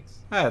sense it makes.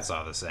 That's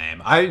all the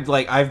same.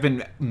 I've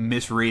been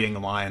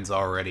misreading lines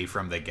already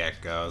from the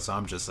get-go, so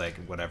I'm just like,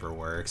 whatever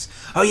works.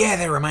 Oh yeah,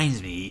 that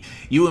reminds me.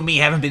 You and me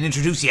haven't been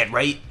introduced yet,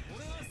 right?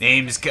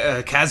 Name's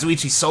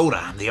Kazuichi Soda.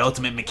 I'm the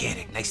ultimate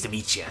mechanic. Nice to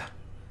meet ya.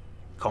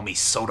 Call me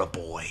Soda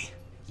Boy.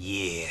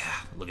 Yeah.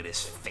 Look at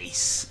his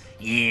face.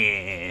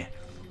 Yeah.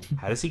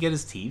 How does he get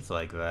his teeth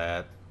like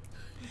that?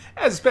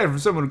 As expected from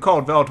someone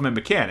called the Ultimate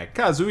Mechanic,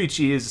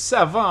 Kazuichi is a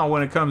savant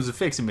when it comes to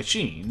fixing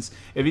machines.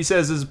 If he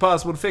says it's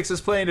impossible to fix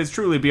this plane, it's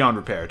truly beyond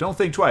repair. Don't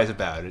think twice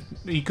about it.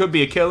 He could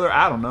be a killer,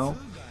 I don't know.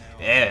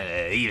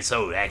 Yeah, even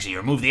so, actually,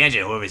 remove the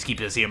engine. Whoever's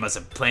keeping us here must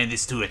have planned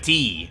this to a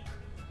T.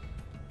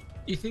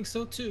 You think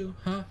so too,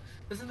 huh?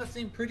 Doesn't that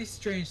seem pretty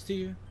strange to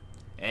you?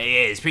 Yeah,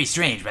 it's pretty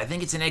strange, but I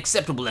think it's an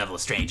acceptable level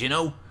of strange, you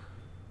know?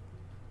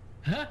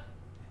 Huh?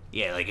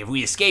 Yeah, like if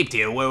we escaped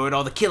here, where would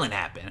all the killing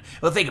happen?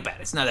 Well, think about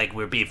it. It's not like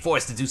we're being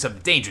forced to do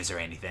something dangerous or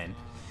anything.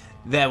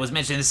 That was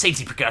mentioned in the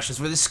safety precautions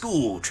for the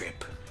school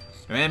trip.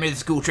 Remember the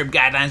school trip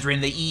guidelines were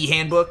in the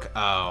e-handbook?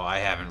 Oh, I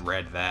haven't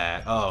read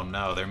that. Oh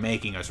no, they're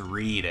making us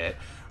read it.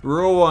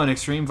 Rule 1,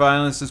 extreme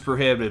violence is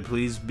prohibited.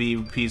 Please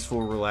be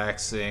peaceful,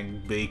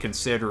 relaxing, be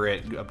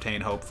considerate,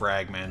 obtain hope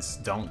fragments,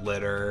 don't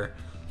litter.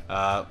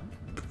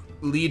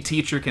 Lead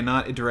teacher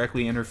cannot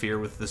directly interfere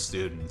with the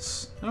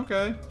students.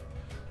 Okay.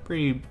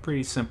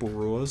 Pretty simple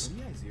rules.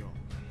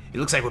 It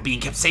looks like we're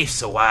being kept safe,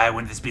 so why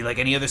wouldn't this be like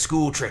any other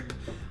school trip?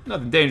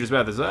 Nothing dangerous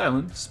about this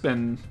island.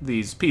 Spend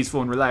these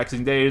peaceful and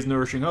relaxing days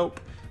nourishing hope,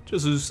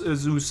 just as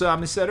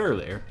Usami said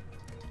earlier.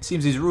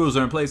 Seems these rules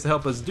are in place to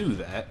help us do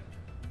that.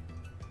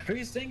 Are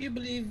you saying you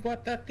believe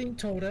what that thing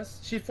told us?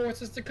 She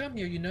forced us to come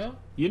here, you know?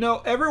 You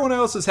know, everyone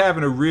else is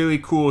having a really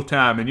cool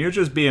time, and you're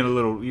just being a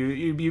little,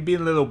 you're being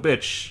a little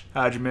bitch,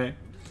 Hajime.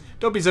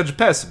 Don't be such a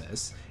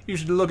pessimist. You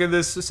should look at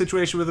this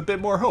situation with a bit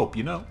more hope,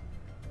 you know?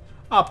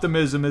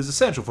 Optimism is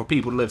essential for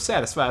people to live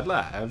satisfied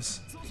lives.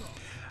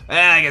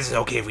 Well, I guess it's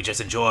okay if we just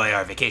enjoy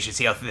our vacation,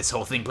 see how this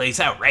whole thing plays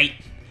out, right?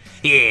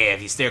 Yeah,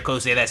 if you stare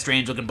closely at that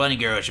strange-looking bunny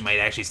girl, she might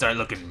actually start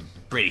looking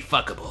pretty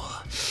fuckable.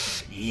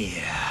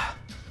 Yeah.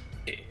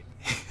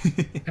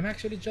 I'm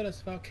actually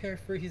jealous of how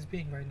carefree he's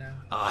being right now.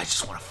 Oh, I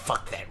just want to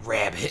fuck that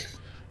rabbit.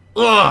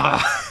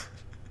 Ugh!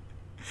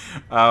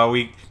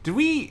 Did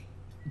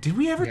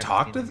we ever Yeah,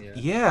 talk to... yeah.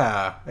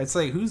 Yeah. It's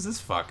like, who's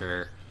this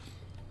fucker?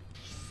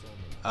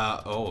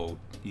 Oh,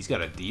 he's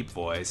got a deep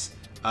voice.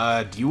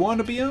 Do you want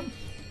to be him?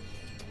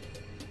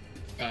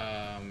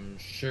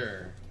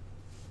 Sure.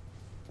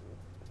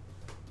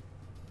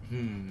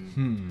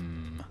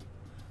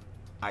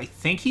 I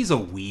think he's a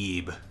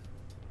weeb.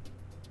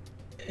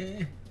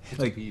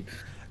 Like, Weeb.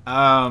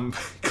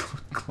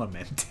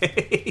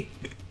 Clemente.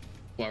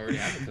 Well, I already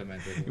have a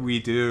Clemente. We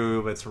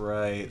do, that's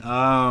right.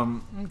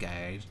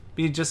 Okay.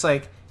 Be just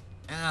like,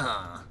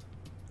 Stop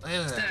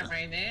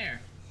right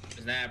there.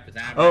 Stop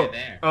oh, right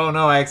there. oh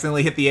no, I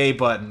accidentally hit the A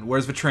button.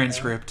 Where's the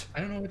transcript?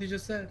 I don't know what you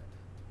just said.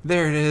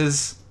 There it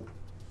is.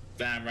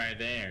 Stop right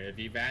there. If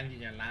you value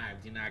your life,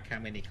 do not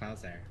come any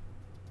closer.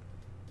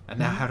 And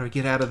now how do we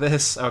get out of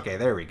this? Okay,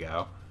 there we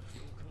go.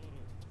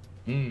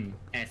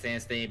 I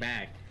said stay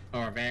back.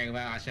 Or very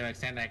well, I should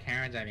extend that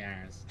carriage of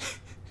yours.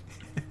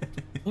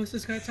 What's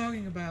this guy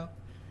talking about?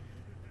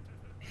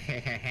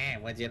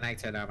 Would you like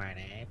to know my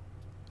name?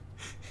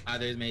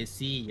 Others may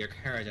see your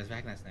courage as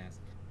recklessness.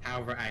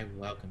 However, I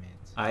welcome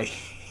it. I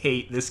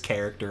hate this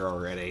character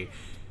already.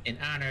 In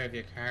honor of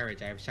your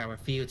courage, I shall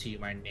reveal to you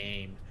my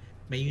name.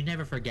 May you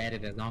never forget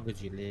it as long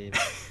as you live.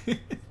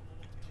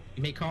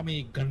 You may call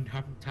me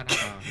Gundam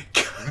Tanaka.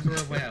 Remember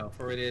it well,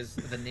 for it is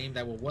the name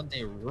that will one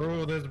day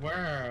rule this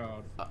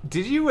world.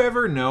 Did you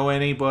ever know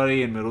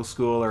anybody in middle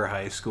school or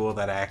high school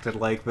that acted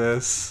like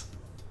this?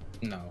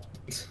 No.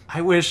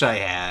 I wish I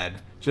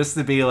had. Just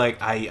to be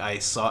like, I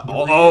saw...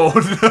 Oh, no!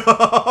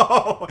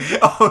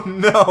 Oh,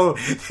 no!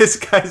 This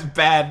guy's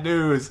bad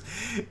news.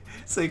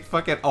 It's like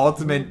fucking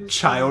ultimate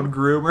child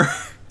groomer.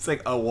 It's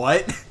like, a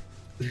what?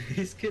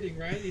 He's kidding,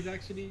 right? He's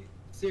actually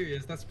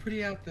serious. That's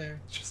pretty out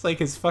there. Just like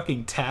his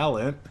fucking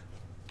talent.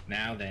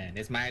 Now then,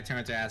 it's my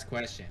turn to ask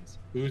questions.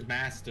 Whose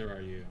master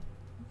are you?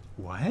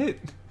 What?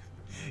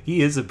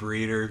 He is a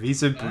breeder.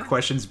 He's a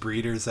questions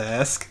breeders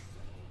ask.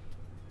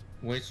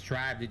 Which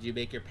tribe did you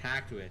make your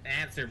pact with?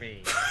 Answer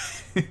me.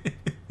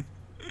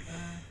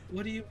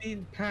 What do you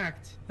mean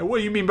pact? And what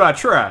do you mean by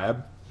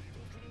tribe?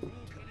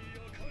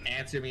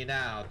 Answer me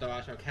now, though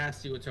I shall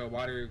cast you into a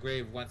watery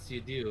grave once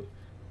you do.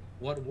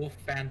 What wolf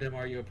fandom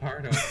are you a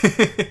part of?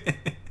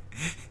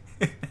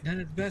 Then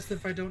it's best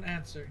if I don't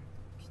answer.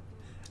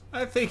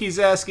 I think he's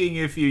asking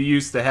if you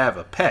used to have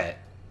a pet.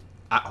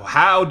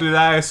 How did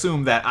I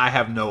assume that? I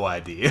have no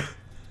idea.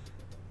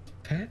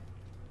 Pet?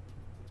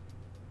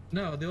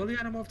 No, the only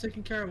animal I've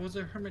taken care of was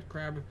a hermit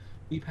crab.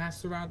 We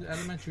passed around at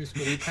elementary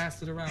school. We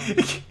passed it around. You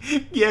know?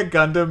 Yeah,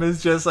 Gundam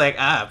is just like,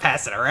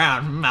 pass it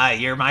around.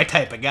 You're my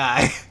type of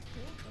guy.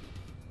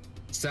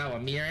 So, a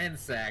mere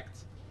insect.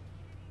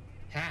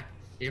 Ha!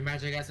 Your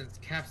magic essence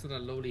caps at a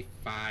lowly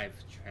 5.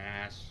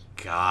 Trash.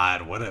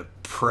 God, what a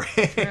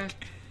prick. Trash?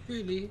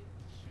 Really?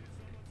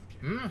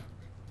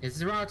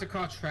 It's wrong to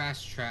call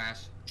trash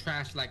trash.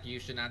 Trash like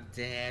you should not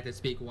dare to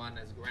speak one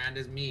as grand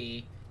as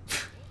me.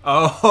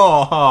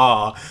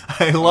 Oh,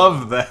 I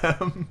love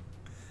them.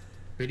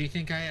 Who do you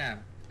think I am?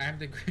 I'm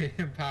the great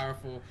and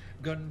powerful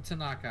Gundam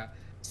Tanaka,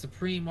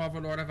 Supreme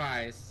Overlord of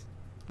Ice.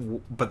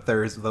 But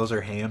those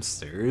are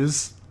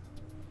hamsters.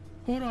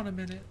 Hold on a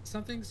minute.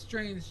 Something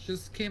strange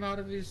just came out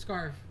of your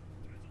scarf.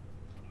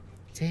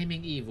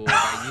 Taming evil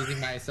by using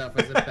myself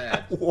as a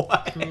bed.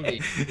 What?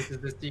 Truly, this is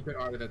the secret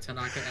art of the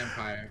Tanaka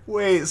Empire.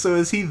 Wait, so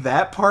is he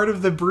that part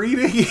of the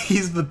breeding?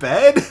 He's the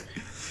bed?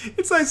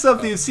 It's like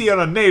something you see on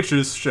a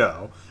nature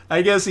show.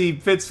 I guess he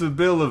fits the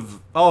bill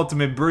of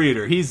ultimate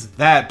breeder. He's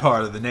that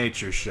part of the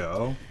nature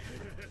show.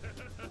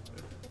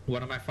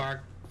 One of my 4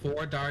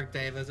 dark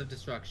devas of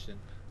destruction,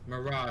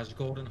 Mirage,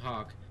 Golden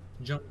Hawk,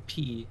 Jump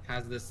P,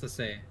 has this to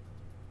say.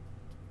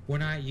 We're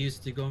not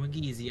used to going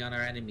easy on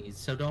our enemies,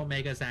 so don't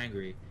make us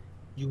angry.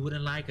 You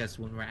wouldn't like us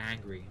when we're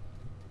angry.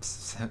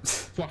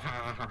 This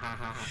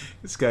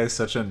guy's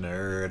such a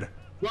nerd.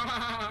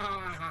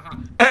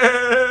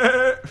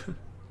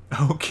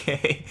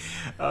 Okay.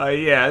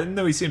 Yeah, I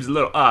know he seems a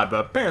little odd,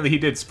 but apparently he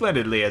did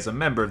splendidly as a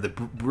member of the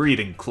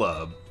breeding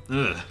club.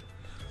 Ugh.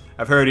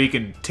 I've heard he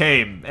can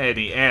tame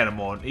any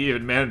animal and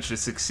even manage to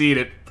succeed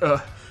at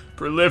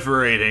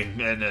proliferating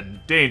an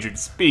endangered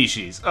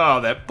species.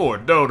 Oh, that poor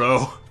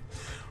dodo.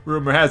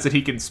 Rumor has it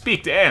he can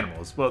speak to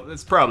animals. Well,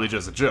 that's probably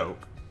just a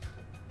joke.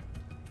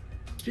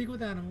 Speak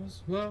with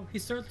animals? Well,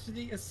 he's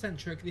certainly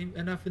eccentric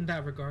enough in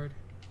that regard.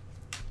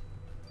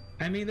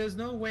 I mean, there's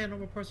no way a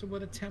normal person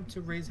would attempt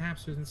to raise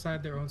hamsters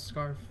inside their own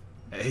scarf.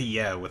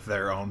 Yeah, with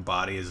their own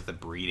body as the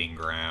breeding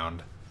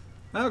ground.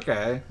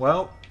 Okay,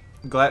 well,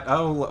 glad.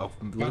 Oh,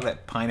 look at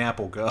that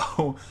pineapple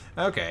go.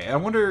 Okay, I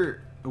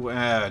wonder.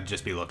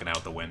 Just be looking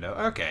out the window.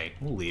 Okay,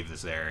 we'll leave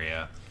this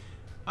area.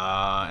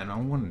 And I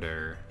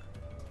wonder.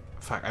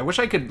 Fuck, I wish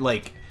I could,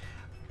 like.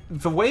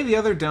 The way the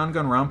other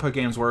Danganronpa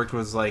games worked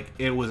was, like,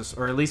 it was,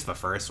 or at least the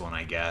first one,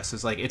 I guess,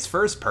 is, like, it's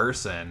first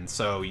person,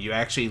 so you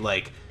actually,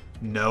 like,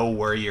 know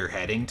where you're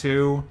heading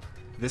to.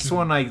 This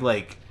one, I,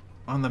 like,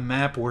 on the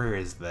map, where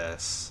is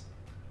this?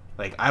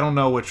 Like, I don't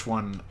know which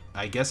one,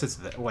 I guess it's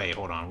the, wait,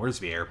 hold on, where's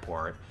the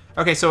airport?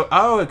 Okay, so,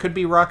 oh, it could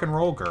be Rock and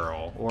Roll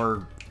Girl,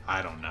 or,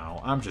 I don't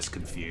know, I'm just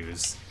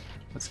confused.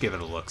 Let's give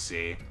it a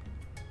look-see.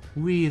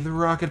 We, the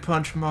Rocket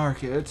Punch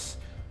Market.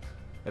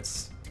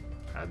 That's,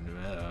 I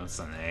don't know, that's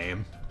the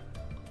name.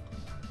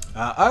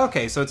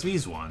 Okay, so it's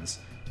these ones.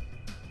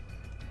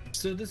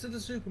 So this is the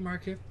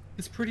supermarket.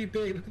 It's pretty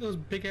big. Look at those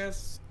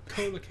big-ass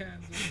cola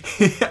cans.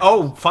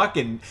 Oh,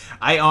 fucking...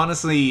 I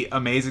honestly,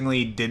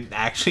 amazingly, didn't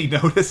actually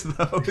notice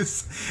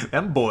those.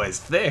 Them boys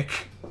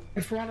thick.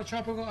 If we're on a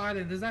tropical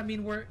island, does that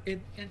mean we're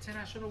in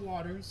international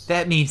waters?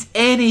 That means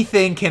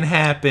anything can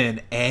happen.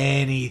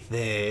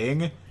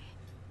 Anything.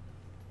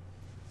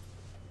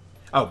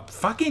 Oh,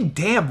 fucking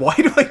damn, why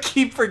do I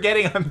keep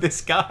forgetting I'm this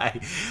guy?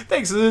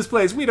 Thanks to this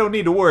place, we don't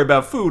need to worry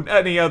about food and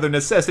any other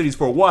necessities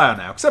for a while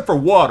now. Except for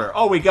water.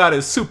 All we got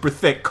is super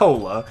thick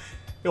cola.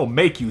 It'll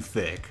make you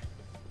thick.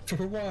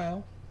 For a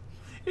while.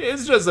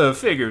 It's just a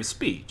figure of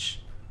speech.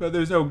 But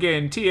there's no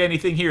guarantee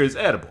anything here is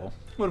edible.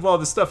 What if all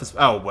this stuff is...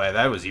 Oh, wait,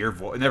 that was your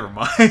voice. Never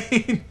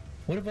mind.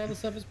 What if all the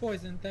stuff is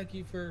poison? Thank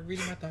you for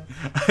reading my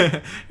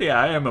thoughts. Yeah,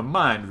 I am a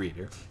mind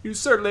reader. You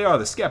certainly are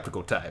the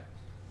skeptical type.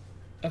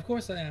 Of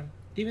course I am.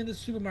 Even the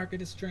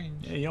supermarket is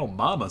strange. Yeah, your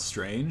mama's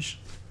strange.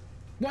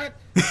 What?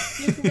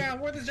 Look around.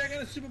 We're the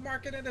gigantic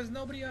supermarket and there's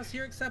nobody else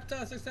here except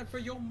us, except for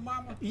your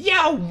mama.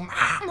 Yo,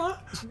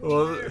 mama!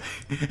 Well,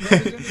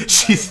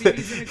 she's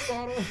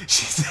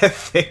she's that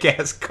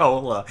thick-ass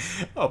cola.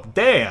 Oh,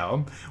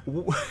 damn.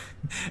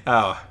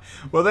 Oh,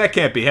 well, that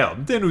can't be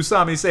helped. Didn't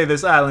Usami say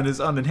this island is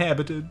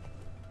uninhabited?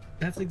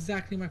 That's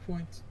exactly my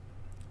point.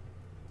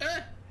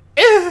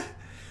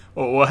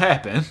 Well, what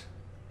happened?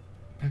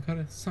 I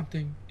got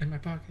something in my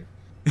pocket.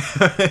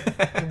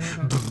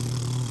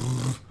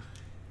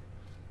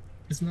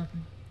 It's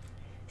nothing.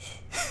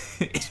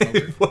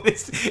 What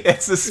is?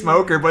 It's the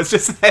smoker, but it's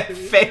just that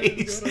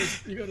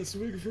face. You got a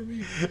swig for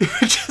me?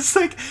 Just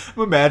like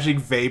I'm imagining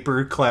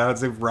vapor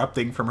clouds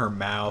erupting from her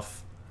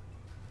mouth.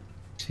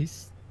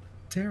 She's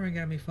staring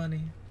at me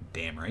funny.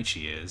 Damn right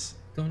she is.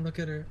 Don't look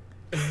at her.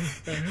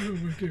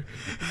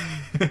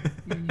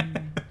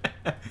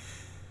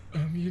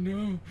 You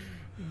know.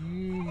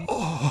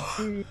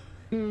 Oh.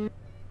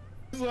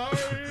 Sorry.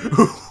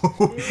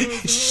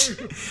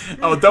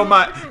 Oh, don't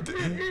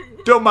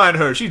mind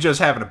her. She's just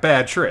having a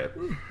bad trip.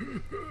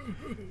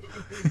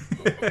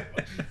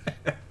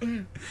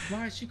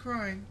 Why is she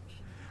crying?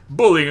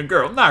 Bullying a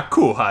girl, not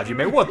cool,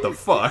 Hajime. What the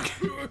fuck?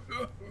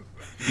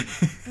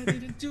 I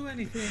didn't do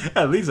anything.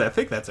 At least I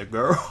think that's a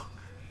girl.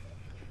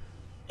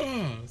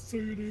 Ah, so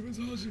your name is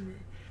Hajime.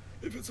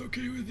 If it's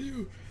okay with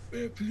you,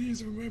 may I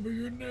please remember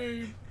your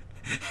name?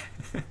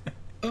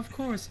 Of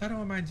course, I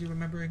don't mind you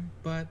remembering,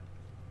 but...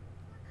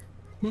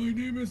 My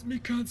name is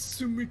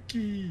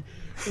Mikatsumiki.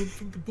 And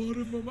from the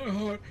bottom of my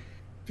heart,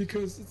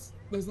 because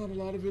there's not a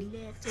lot of it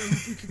left, I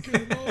hope we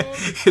can get along.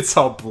 It's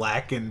all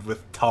blackened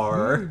with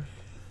tar.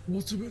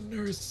 Ultimate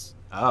nurse.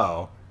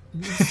 Oh.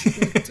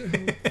 Like to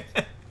help.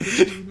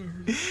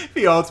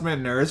 The ultimate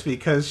nurse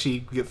because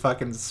she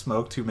fucking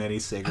smoked too many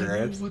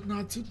cigarettes. I know what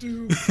not to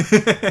do.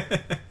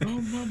 My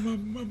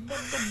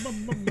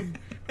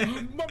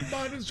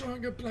mind is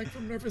drawing a blank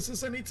from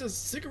nervousness. I need a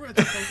cigarette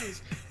to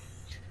focus.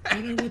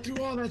 And I went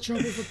through all that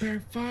trouble preparing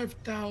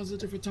 5,000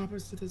 different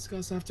topics to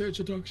discuss after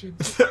introduction.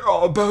 They're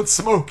all about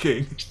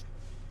smoking.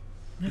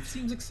 That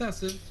seems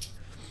excessive.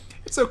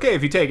 It's okay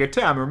if you take your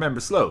time and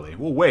remember slowly.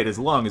 We'll wait as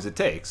long as it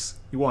takes.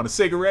 You want a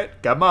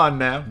cigarette? Come on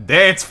now.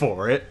 Dance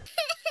for it.